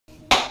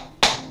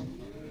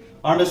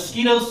Are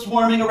mosquitoes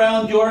swarming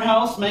around your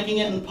house, making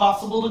it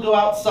impossible to go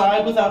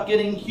outside without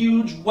getting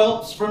huge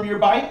whelps from your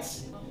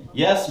bites?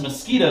 Yes,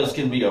 mosquitoes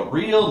can be a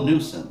real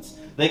nuisance.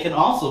 They can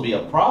also be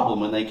a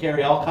problem when they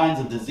carry all kinds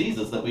of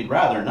diseases that we'd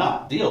rather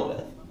not deal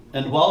with.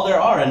 And while there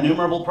are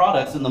innumerable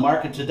products in the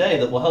market today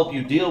that will help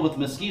you deal with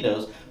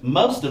mosquitoes,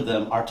 most of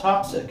them are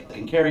toxic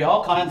and carry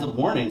all kinds of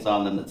warnings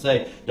on them that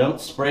say, don't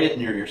spray it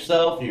near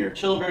yourself, near your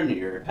children,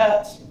 near your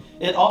pets.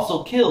 It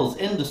also kills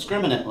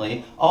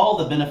indiscriminately all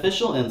the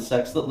beneficial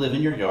insects that live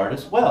in your yard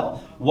as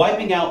well,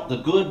 wiping out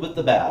the good with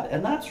the bad,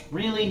 and that's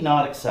really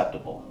not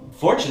acceptable.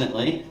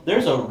 Fortunately,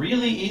 there's a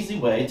really easy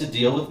way to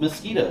deal with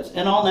mosquitoes,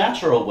 an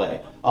all-natural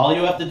way. All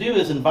you have to do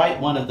is invite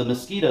one of the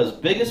mosquitoes'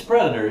 biggest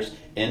predators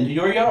into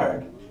your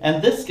yard.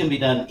 And this can be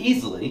done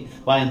easily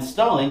by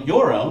installing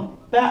your own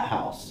bat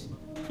house.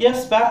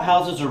 Yes, bat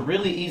houses are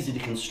really easy to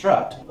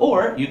construct,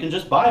 or you can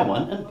just buy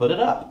one and put it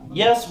up.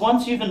 Yes,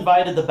 once you've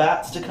invited the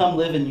bats to come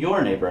live in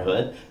your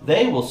neighborhood,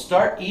 they will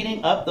start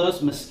eating up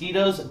those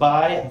mosquitoes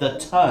by the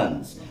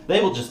tons. They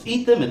will just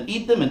eat them and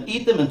eat them and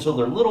eat them until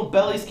their little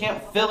bellies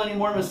can't fill any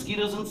more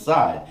mosquitoes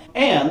inside.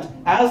 And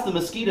as the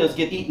mosquitoes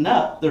get eaten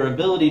up, their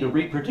ability to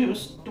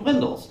reproduce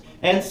dwindles.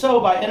 And so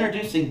by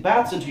introducing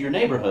bats into your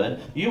neighborhood,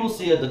 you will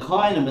see a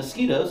decline in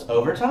mosquitoes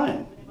over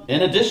time.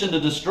 In addition to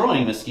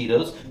destroying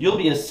mosquitoes, you'll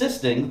be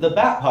assisting the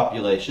bat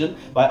population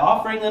by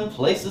offering them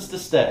places to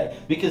stay,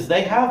 because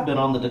they have been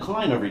on the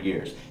decline over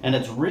years, and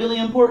it's really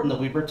important that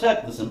we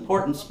protect this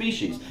important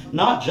species,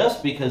 not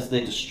just because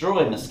they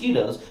destroy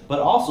mosquitoes, but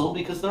also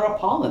because they're a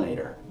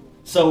pollinator.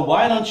 So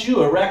why don't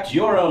you erect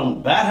your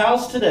own bat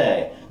house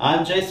today?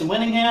 I'm Jason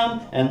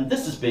Winningham, and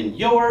this has been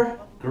your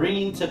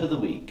Green Tip of the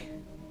Week.